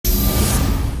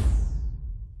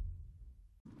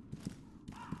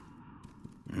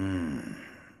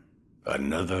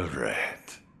Another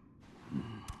rat.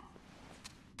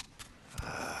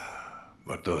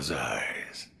 But those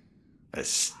eyes. A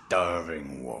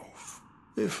starving wolf.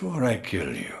 Before I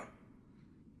kill you,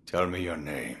 tell me your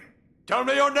name. Tell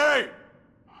me your name!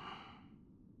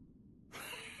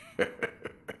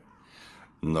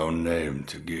 No name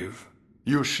to give.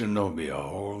 You shinobi are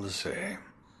all the same.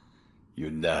 You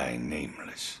die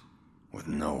nameless, with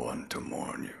no one to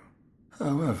mourn you.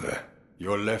 However,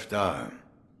 your left arm,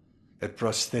 a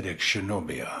prosthetic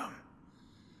shinobi arm,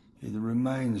 it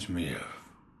reminds me of...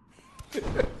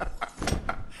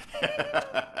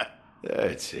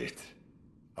 That's it.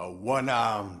 A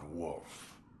one-armed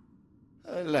wolf.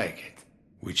 I like it.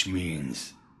 Which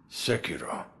means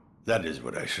Sekiro. That is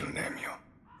what I shall name you.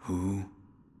 Who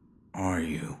are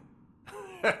you?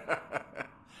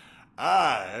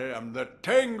 I am the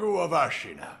Tengu of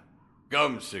Ashina.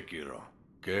 Come, Sekiro.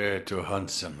 Care to hunt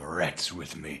some rats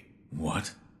with me?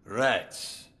 What?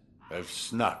 Rats have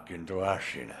snuck into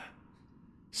Ashina,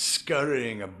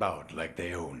 scurrying about like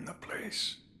they own the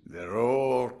place. There are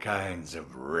all kinds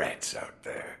of rats out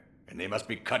there, and they must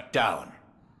be cut down.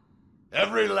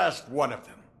 Every last one of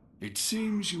them. It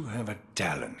seems you have a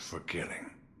talent for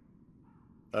killing.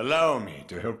 Allow me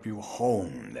to help you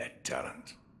hone that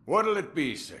talent. What'll it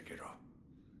be, Sekiro?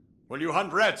 Will you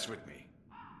hunt rats with me?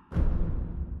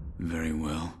 Very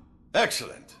well.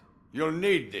 Excellent. You'll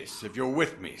need this if you're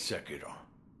with me, Sekiro.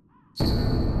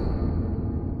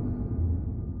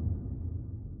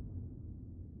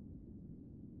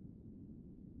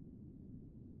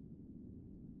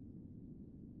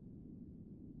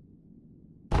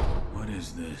 What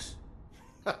is this?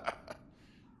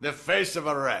 The face of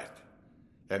a rat,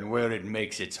 and where it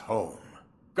makes its home.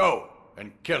 Go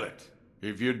and kill it.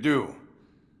 If you do,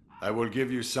 I will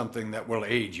give you something that will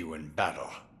aid you in battle.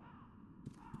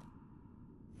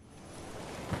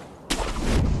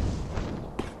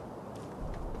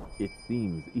 It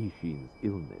seems Isshin's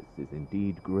illness is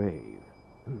indeed grave.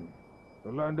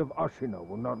 The land of Ashina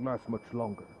will not last much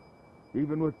longer,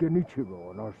 even with Genichiro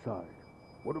on our side.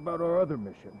 What about our other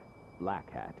mission?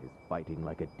 Black Hat is fighting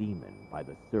like a demon by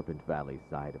the Serpent Valley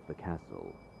side of the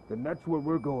castle. Then that's where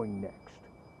we're going next.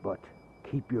 But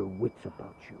keep your wits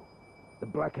about you. The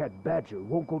Black Hat Badger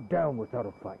won't go down without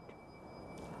a fight.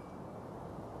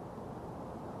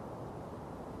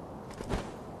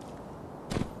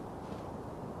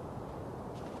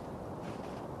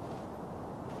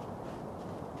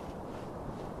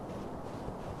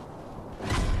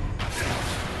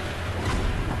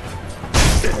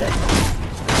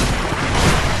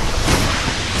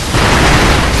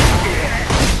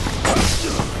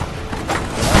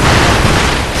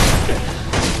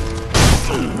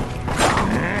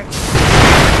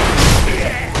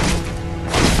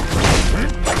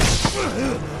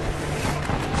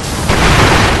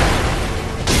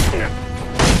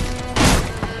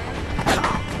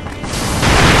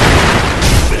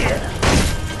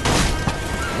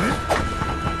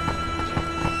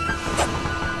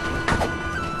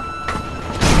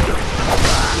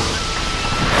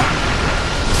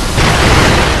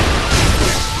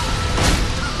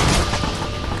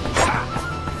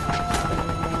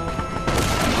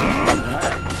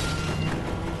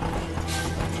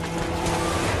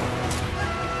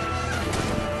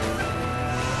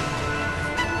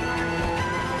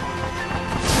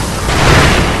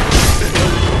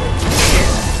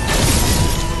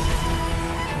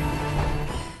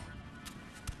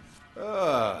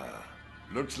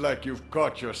 Looks like you've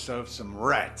caught yourself some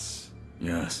rats.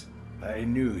 Yes. I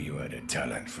knew you had a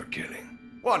talent for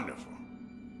killing. Wonderful.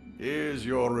 Here's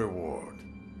your reward.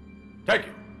 Take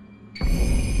it.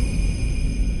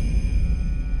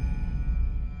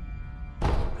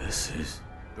 This is...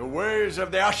 The ways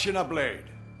of the Ashina Blade.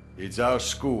 It's our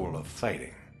school of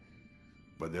fighting.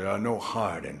 But there are no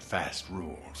hard and fast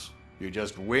rules. You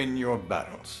just win your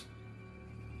battles.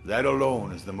 That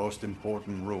alone is the most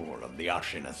important rule of the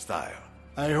Ashina style.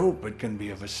 I hope it can be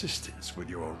of assistance with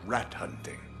your rat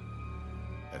hunting.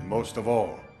 And most of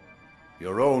all,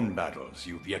 your own battles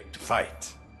you've yet to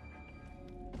fight.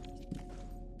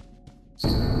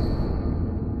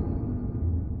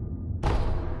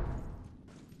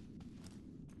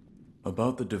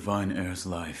 About the Divine Heir's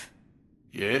life.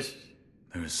 Yes?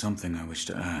 There is something I wish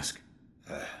to ask.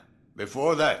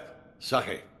 Before that,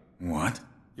 sake. What?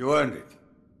 You earned it.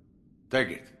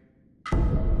 Take it.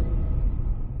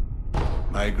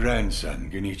 My grandson,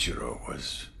 Genichiro,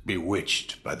 was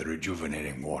bewitched by the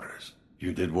rejuvenating waters.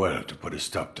 You did well to put a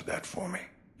stop to that for me.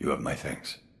 You have my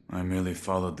thanks. I merely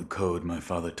followed the code my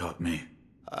father taught me.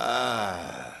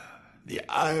 Ah, the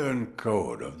iron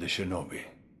code of the shinobi.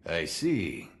 I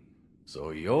see.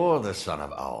 So you're the son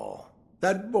of Owl.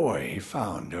 That boy he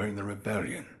found during the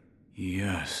rebellion.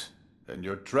 Yes. And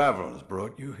your travels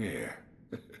brought you here.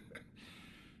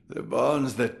 The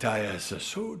bonds that tie us are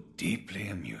so deeply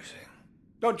amusing.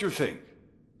 Don't you think,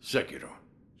 Sekiro?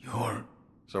 You're...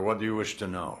 So what do you wish to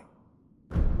know?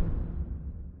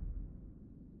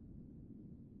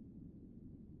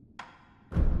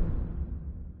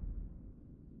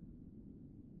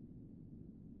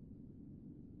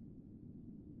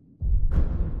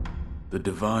 The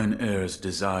Divine Heir's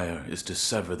desire is to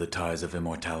sever the ties of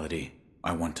immortality.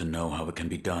 I want to know how it can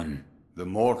be done. The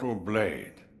Mortal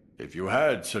Blade. If you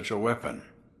had such a weapon,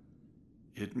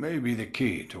 it may be the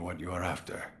key to what you are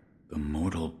after. The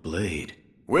Mortal Blade?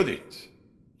 With it,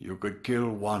 you could kill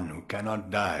one who cannot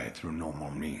die through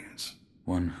normal means.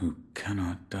 One who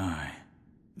cannot die.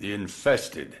 The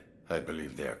Infested, I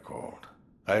believe they are called.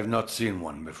 I have not seen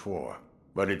one before,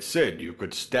 but it said you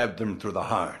could stab them through the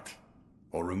heart,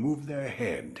 or remove their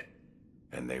head,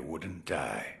 and they wouldn't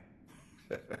die.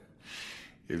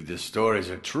 If the stories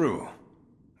are true,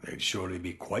 they'd surely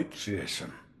be quite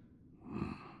fearsome.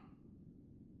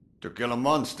 To kill a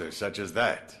monster such as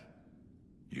that,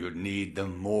 you'd need the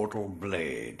Mortal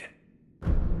Blade.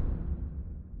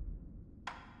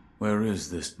 Where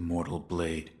is this Mortal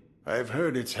Blade? I've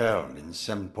heard it's held in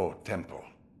Senpo Temple.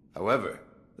 However,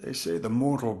 they say the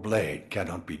Mortal Blade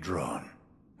cannot be drawn.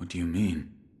 What do you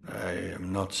mean? I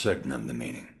am not certain of the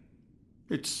meaning.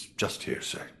 It's just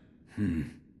hearsay.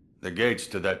 The gates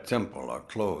to that temple are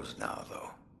closed now, though.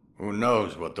 Who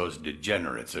knows what those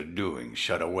degenerates are doing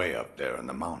shut away up there in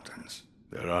the mountains.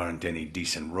 There aren't any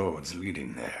decent roads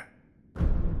leading there.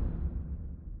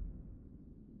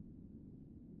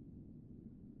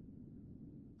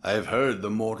 I've heard the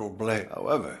Mortal Blade.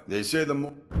 However, they say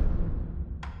the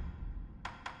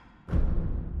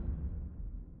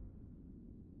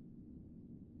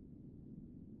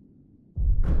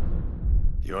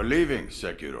You're leaving,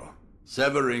 Sekiro.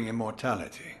 Severing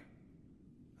immortality.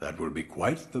 That will be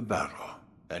quite the battle.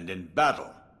 And in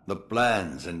battle, the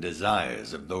plans and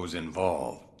desires of those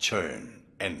involved churn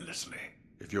endlessly.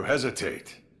 If you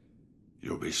hesitate,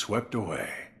 you'll be swept away.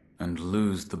 And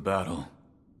lose the battle.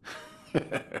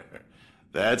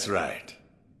 That's right.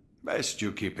 Best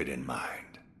you keep it in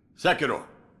mind. Sekiro,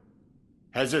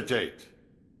 hesitate,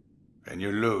 and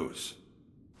you lose.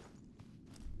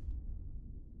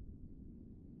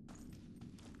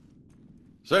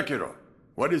 Sekiro,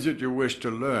 what is it you wish to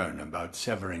learn about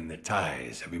severing the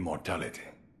ties of immortality?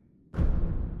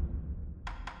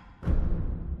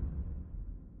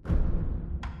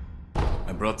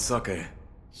 I brought sake.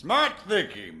 Smart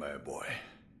thinking, my boy.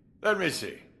 Let me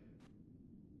see.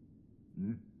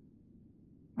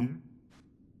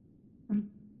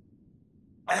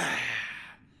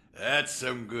 That's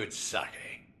some good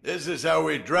sake. This is how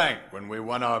we drank when we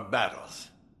won our battles.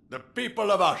 The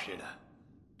people of Ashina,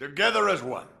 together as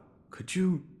one. Could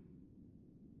you...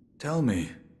 tell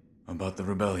me about the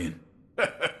rebellion?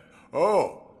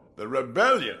 Oh, the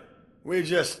rebellion. We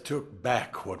just took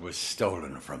back what was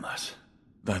stolen from us.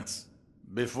 That's...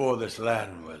 Before this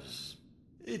land was...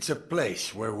 It's a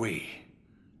place where we,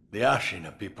 the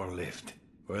Ashina people, lived.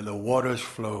 Where the waters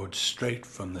flowed straight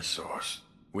from the source.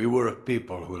 We were a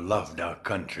people who loved our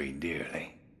country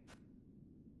dearly.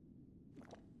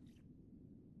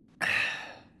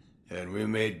 And we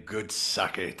made good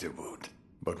sake to boot.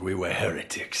 But we were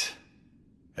heretics.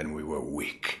 And we were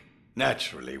weak.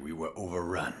 Naturally, we were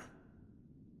overrun.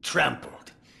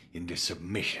 Trampled into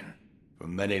submission. For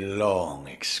many long,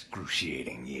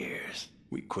 excruciating years.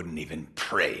 We couldn't even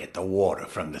pray at the water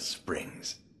from the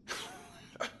springs.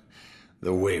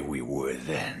 The way we were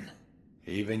then.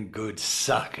 Even good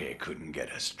sake couldn't get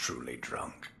us truly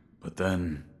drunk. But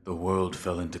then, the world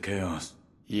fell into chaos.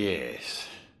 Yes.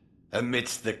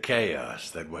 Amidst the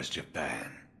chaos that was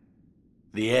Japan.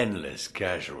 The endless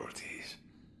casualties.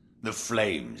 The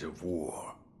flames of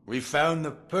war. We found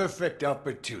the perfect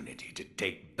opportunity to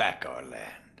take back our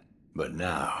land. But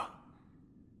now,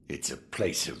 it's a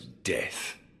place of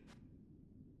death.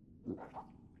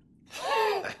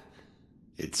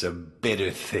 It's a bitter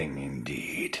thing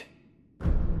indeed.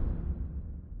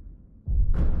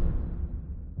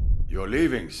 You're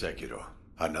leaving, Sekiro.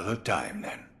 Another time,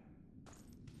 then.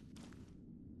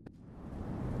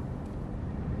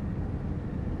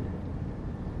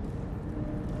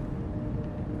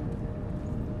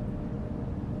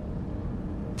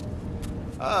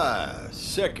 Ah,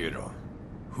 Sekiro.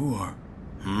 Who are...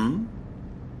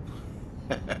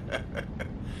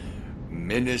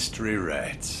 Ministry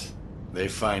rats. They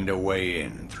find a way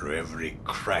in through every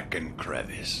crack and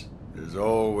crevice. There's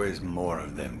always more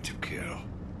of them to kill.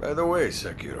 By the way,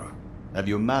 Sekiro, Have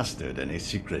you mastered any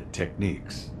secret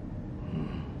techniques?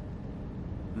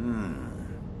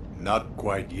 Not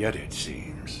quite yet, it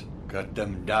seems. Cut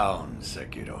them down,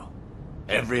 Sekiro.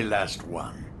 Every last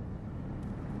one.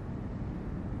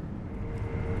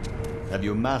 Have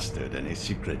you mastered any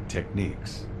secret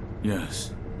techniques?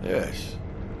 Yes. Yes.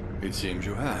 It seems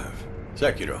you have.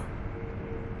 Sekiro,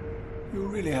 you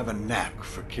really have a knack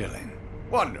for killing.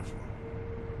 Wonderful.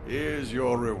 Here's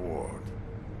your reward.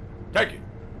 Take it.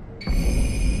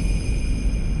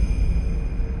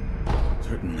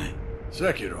 Certainly.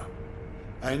 Sekiro,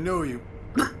 I know you...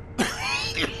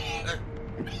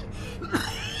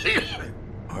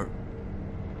 Are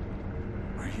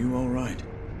you all right?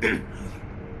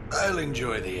 I'll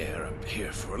enjoy the air up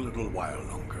here for a little while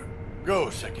longer. Go,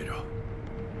 Sekiro.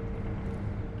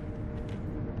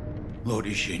 Lord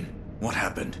Isshin, what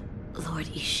happened? Lord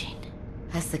Isshin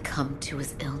has succumbed to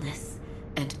his illness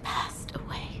and passed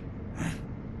away.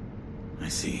 I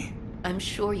see. I'm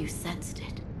sure you sensed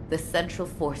it. The Central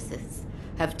Forces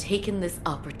have taken this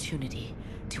opportunity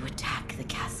to attack the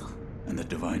castle. And the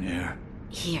Divine Heir?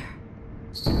 Here.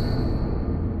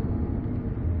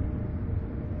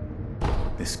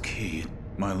 This key...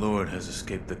 My lord has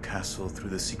escaped the castle through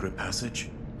the secret passage?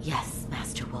 Yes,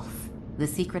 Master Wolf. The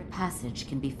secret passage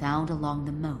can be found along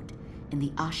the moat in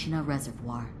the Ashina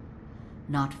Reservoir,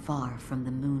 not far from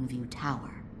the Moonview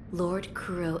Tower. Lord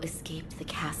Kuro escaped the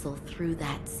castle through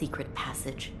that secret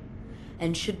passage,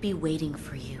 and should be waiting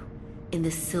for you in the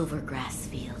Silvergrass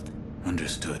Field.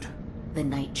 Understood. The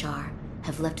Nightjar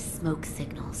have left smoke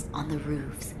signals on the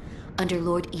roofs under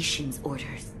Lord Isshin's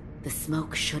orders. The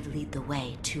smoke should lead the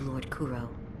way to Lord Kuro.